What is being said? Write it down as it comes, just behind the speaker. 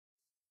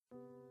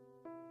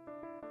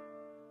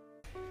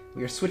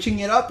We are switching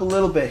it up a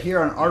little bit here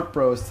on Art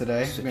Bros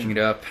today. Switching it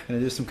up. Gonna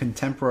do some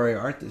contemporary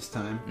art this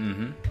time.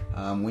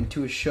 Mm-hmm. Went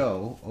to a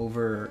show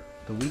over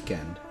the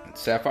weekend.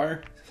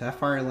 Sapphire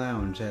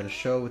Lounge. I had a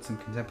show with some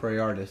contemporary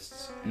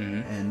artists,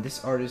 and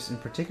this artist in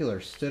particular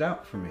stood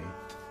out for me.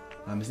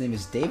 His name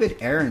is David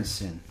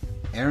Aronson.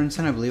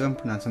 Aronson, I believe I'm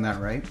pronouncing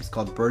that right. It's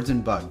called Birds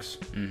and Bugs.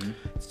 Mm-hmm.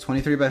 It's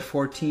 23 by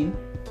 14.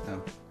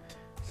 Oh,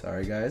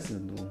 sorry guys.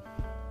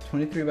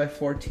 23 by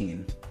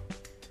 14.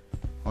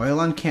 Oil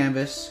on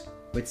canvas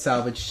with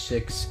salvage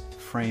 6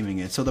 framing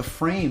it. So the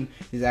frame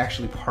is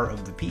actually part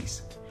of the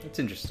piece. It's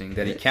interesting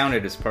that he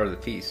counted as part of the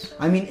piece.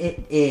 I mean,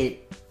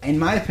 it in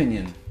my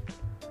opinion,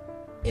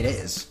 it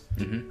is.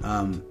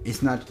 Mm-hmm.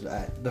 It's not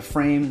the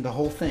frame, the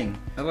whole thing.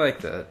 I like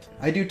that.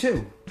 I do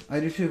too.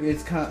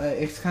 It's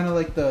kind of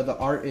like the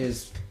art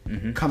is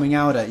coming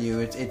out at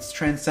you. It's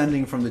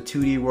transcending from the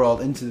 2D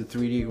world into the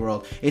 3D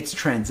world. It's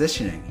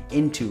transitioning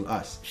into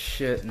us.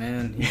 Shit,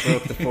 man, he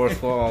broke the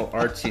fourth wall,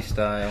 artsy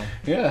style.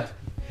 Yeah.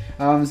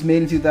 It was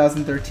made in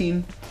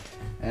 2013,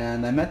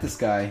 and I met this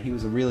guy. He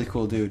was a really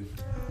cool dude.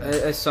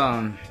 I saw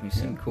him. He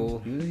seemed cool.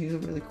 He's a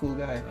really cool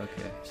guy.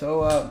 Okay.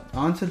 So,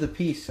 on to the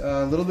piece.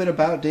 A little bit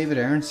about David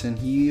Aronson.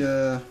 He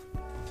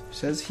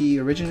says he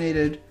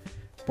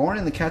born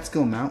in the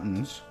Catskill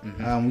Mountains.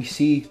 Mm-hmm. We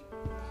see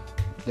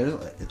there's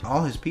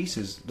all his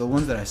pieces, the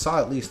ones that I saw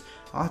at least,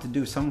 all have to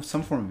do with some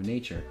form of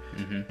nature.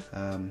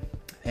 Mm-hmm.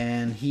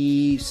 And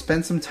he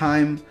spent some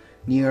time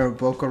near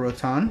Boca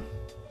Raton,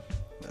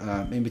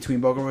 in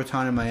between Boca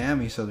Raton and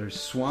Miami. So there's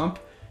swamp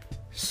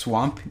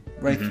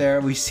right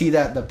there. We see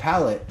that the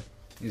palette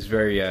is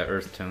very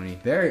earth tony.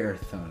 Very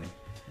earth tony.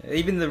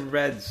 Even the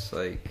red's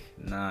like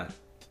not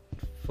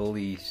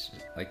fully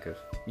like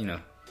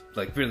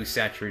really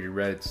saturated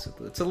red.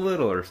 It's a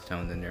little earth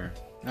toned in there.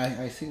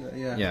 I see that.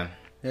 Yeah. Yeah.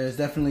 It's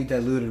definitely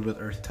diluted with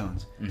earth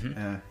tones. Is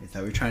that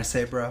what you're trying to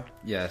say, bro?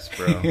 Yes,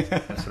 bro.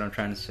 That's what I'm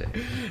trying to say.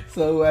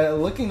 So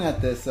looking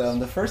at this,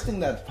 the first thing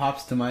that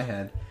pops to my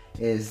head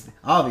is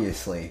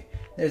obviously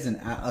there's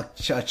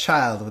a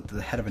child with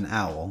the head of an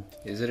owl.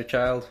 Is it a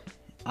child?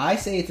 I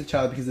say it's a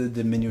child because of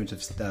the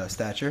diminutive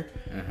stature.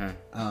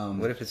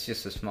 What if it's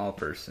just a small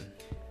person?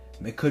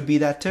 It could be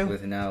that too.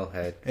 With an owl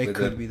head. It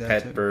could be that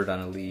pet too. Bird on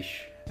a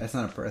leash. That's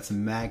not a bird. That's a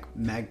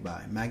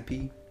magpie.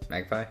 Magpie.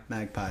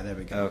 Magpie. There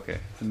we go. Oh, okay.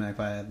 It's a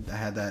magpie. I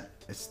had that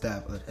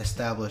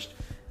established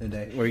the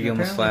day. Were you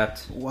almost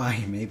slapped?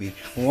 Why? Maybe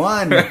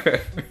one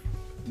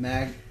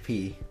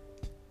magpie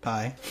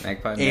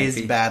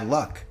is bad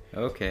luck.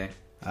 Okay.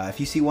 If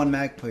you see one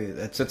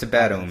magpie, so it's a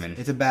bad omen.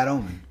 It's a bad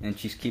omen, and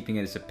she's keeping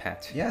it as a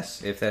pet.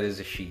 Yes. If that is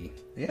a she.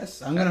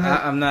 Yes, I'm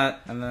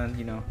not.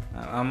 You know,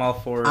 I'm all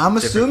for. I'm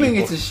assuming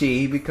it's a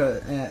she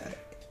because,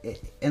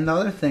 and the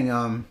other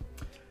thing,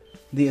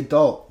 the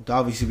adult.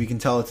 Obviously, we can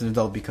tell it's an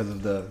adult because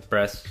of the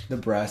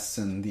breasts,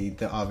 and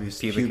the obvious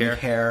pubic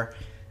hair,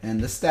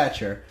 and the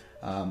stature.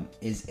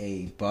 Is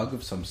a bug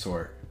of some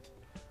sort.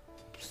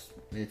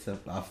 It's a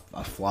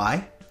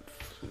fly.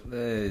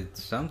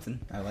 It's something.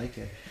 I like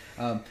it.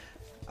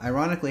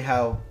 Ironically,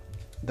 how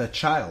the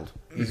child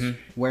is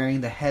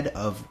wearing the head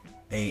of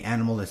a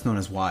animal that's known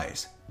as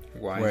wise,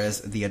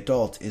 whereas the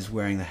adult is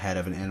wearing the head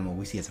of an animal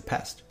we see as a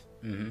pest.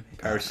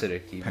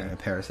 Parasitic, even.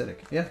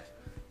 Parasitic. Yeah.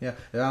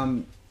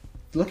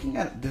 Looking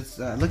at this,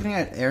 looking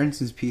at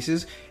Aronson's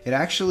pieces,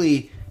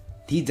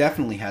 he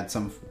definitely had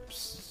some.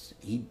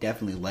 He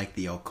definitely liked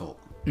the occult,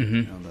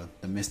 you know,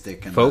 the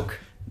mystic and folk.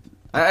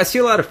 I see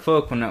a lot of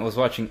folk when I was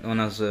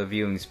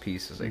viewing his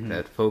pieces, like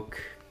that folk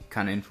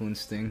kind of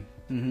influence thing.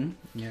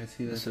 Yeah, I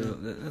see that. So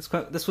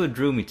that's what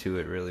drew me to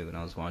it, really, when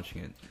I was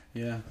watching it.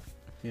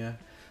 Yeah.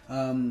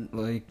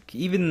 Like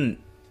even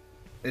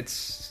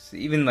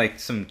like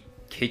some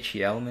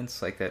kitschy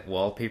elements, like that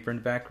wallpaper in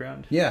the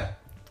background. Yeah.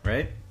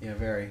 Right. Yeah,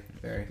 very,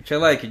 very. Which I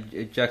like.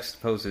 It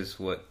juxtaposes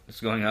what is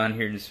going on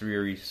here in this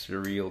very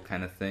surreal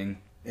kind of thing.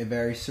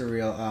 Very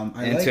surreal.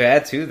 To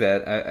add to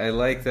that, I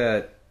like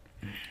that.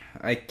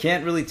 I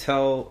can't really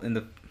tell in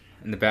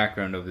the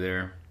background over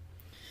there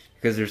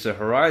because there's a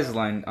horizon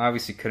line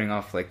obviously cutting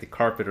off like the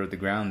carpet or the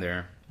ground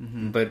there,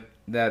 but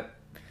that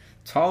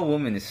tall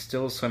woman is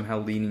still somehow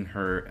leaning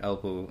her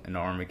elbow and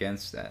arm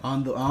against that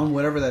on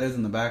whatever that is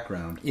in the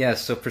background. Yeah,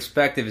 so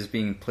perspective is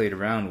being played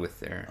around with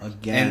there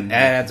again, and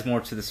adds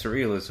more to the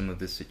surrealism of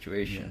this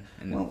situation.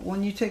 Yeah. And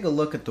when you take a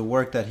look at the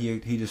work that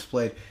he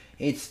displayed,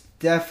 it's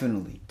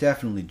definitely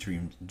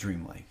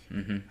dreamlike.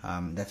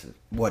 That's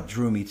what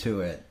drew me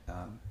to it.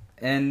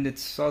 And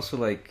it's also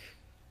like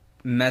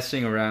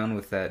messing around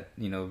with that,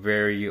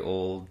 very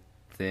old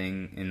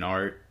thing in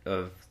art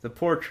of the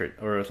portrait,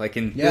 or like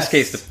in this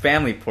case, the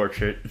family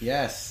portrait.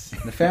 Yes,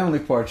 the family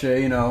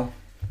portrait.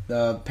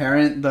 The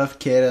parent, the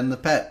kid, and the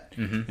pet.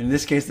 In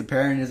this case, the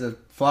parent is a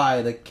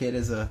fly, the kid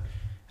is a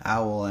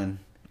owl, and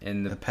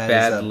the pet is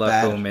a bad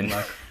luck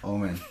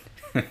omen.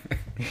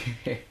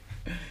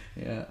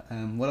 Yeah.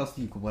 What else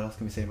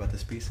can we say about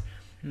this piece?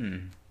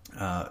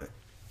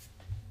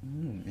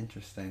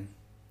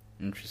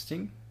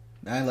 Interesting.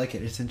 I like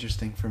it. It's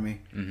interesting for me.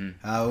 It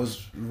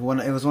was one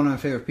of my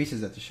favorite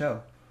pieces at the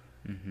show.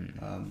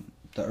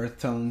 The earth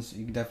tones,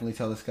 you can definitely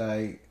tell this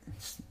guy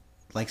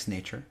likes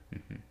nature.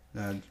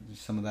 There's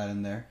some of that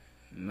in there.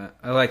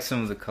 I like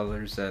some of the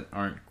colors that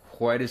aren't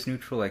quite as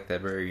neutral, like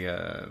that very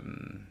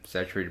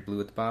saturated blue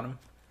at the bottom.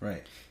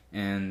 Right.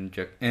 And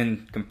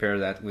compare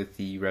that with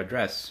the red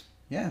dress.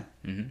 Yeah.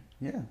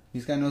 Yeah.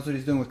 This guy knows what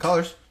he's doing with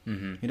colors.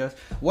 He does.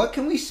 What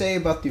can we say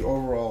about the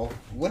overall?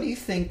 What do you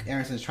think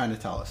Aronson's trying to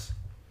tell us?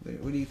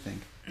 What do you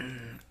think?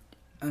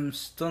 I'm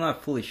still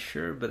not fully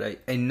sure, but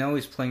I know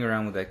he's playing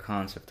around with that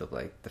concept of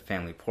like the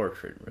family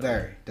portrait. Really.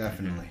 Very,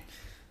 definitely.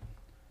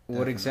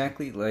 What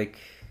exactly? Like,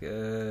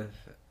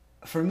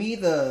 for me,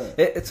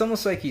 it's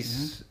almost like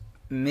he's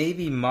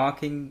maybe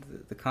mocking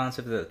the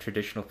concept of the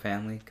traditional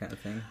family kind of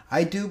thing.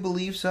 I do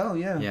believe so.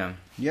 Yeah.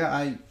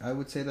 Yeah. I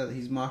would say that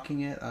he's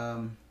mocking it.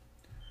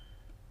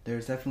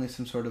 There's definitely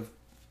some sort of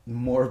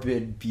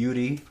morbid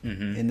beauty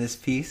in this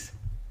piece,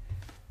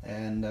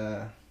 and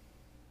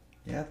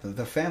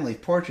the family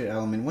portrait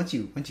element. Once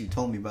you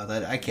told me about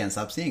that, I can't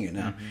stop seeing it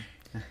now.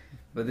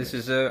 But this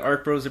is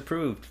Art Bros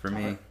approved for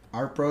me.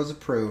 Art Bros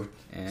approved.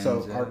 And,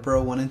 so Art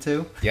Bro 1 and 2.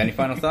 You got any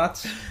final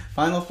thoughts?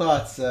 Final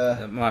thoughts.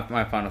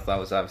 My final thought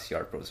was obviously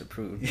Art Bros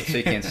approved, so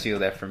you can't steal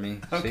that from me.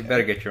 Okay. So you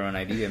better get your own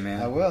idea,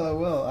 man. I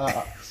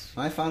will.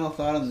 My final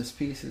thought on this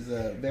piece is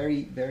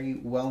very, very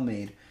well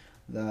made.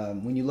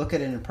 When you look at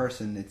it in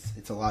person,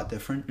 it's a lot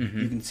different.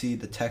 You can see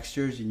the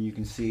textures, and you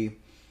can see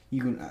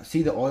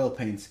the oil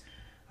paints,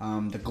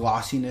 the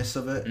glossiness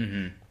of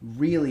it.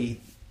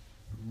 Really,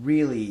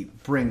 really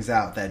brings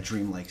out that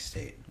dreamlike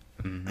state,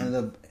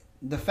 and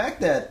the fact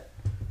that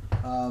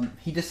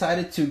he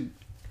decided to.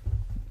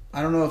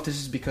 I don't know if this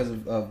is because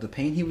of the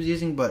paint he was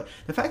using, but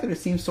the fact that it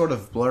seems sort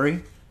of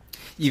blurry.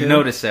 You've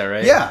noticed that,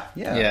 right?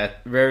 Yeah.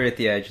 Very at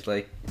the edge.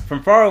 Like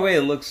from far away,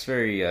 it looks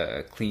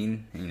very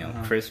clean,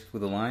 crisp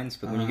with the lines.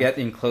 But when you get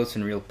in close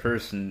in real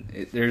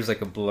person, there's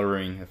like a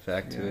blurring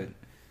effect to it.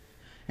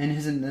 And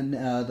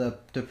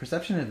the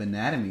perception of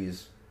anatomy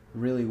is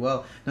really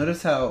well.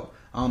 Notice how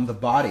the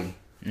body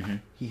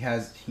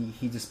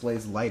he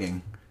displays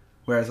lighting,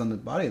 whereas on the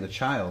body of the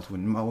child,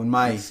 when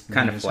my it's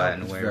kind of flat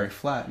and very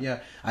flat. Yeah,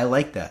 I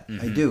like that.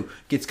 I do.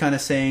 It's kind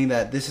of saying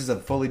that this is a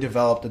fully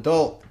developed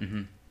adult.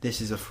 This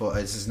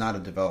is not a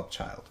developed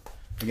child.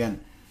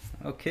 Again.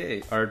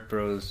 Okay, Art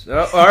Bros.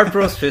 Art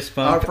Bros fist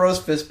pump. Art Bros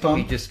fist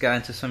pump. We just got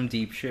into some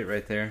deep shit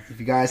right there. If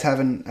you guys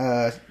haven't,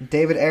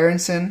 David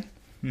Aronson,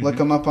 look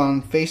him up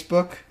on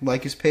Facebook.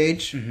 Like his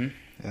page.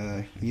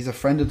 He's a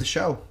friend of the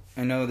show.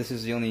 I know this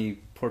is the only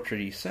portrait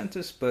he sent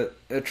us, but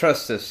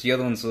trust us, the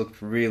other ones looked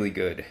really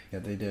good. Yeah,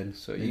 they did.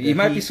 So he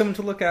might be someone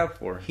to look out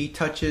for. He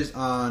touches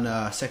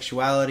on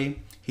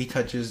sexuality. He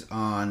touches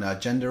on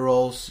gender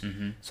roles.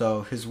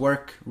 So his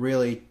work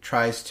really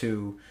tries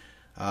to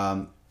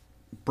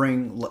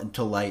bring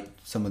to light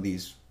some of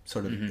these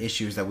sort of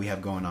issues that we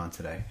have going on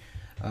today.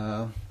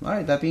 All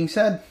right, that being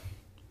said.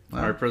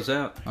 Art Bros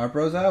out. Art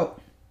Bros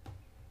out.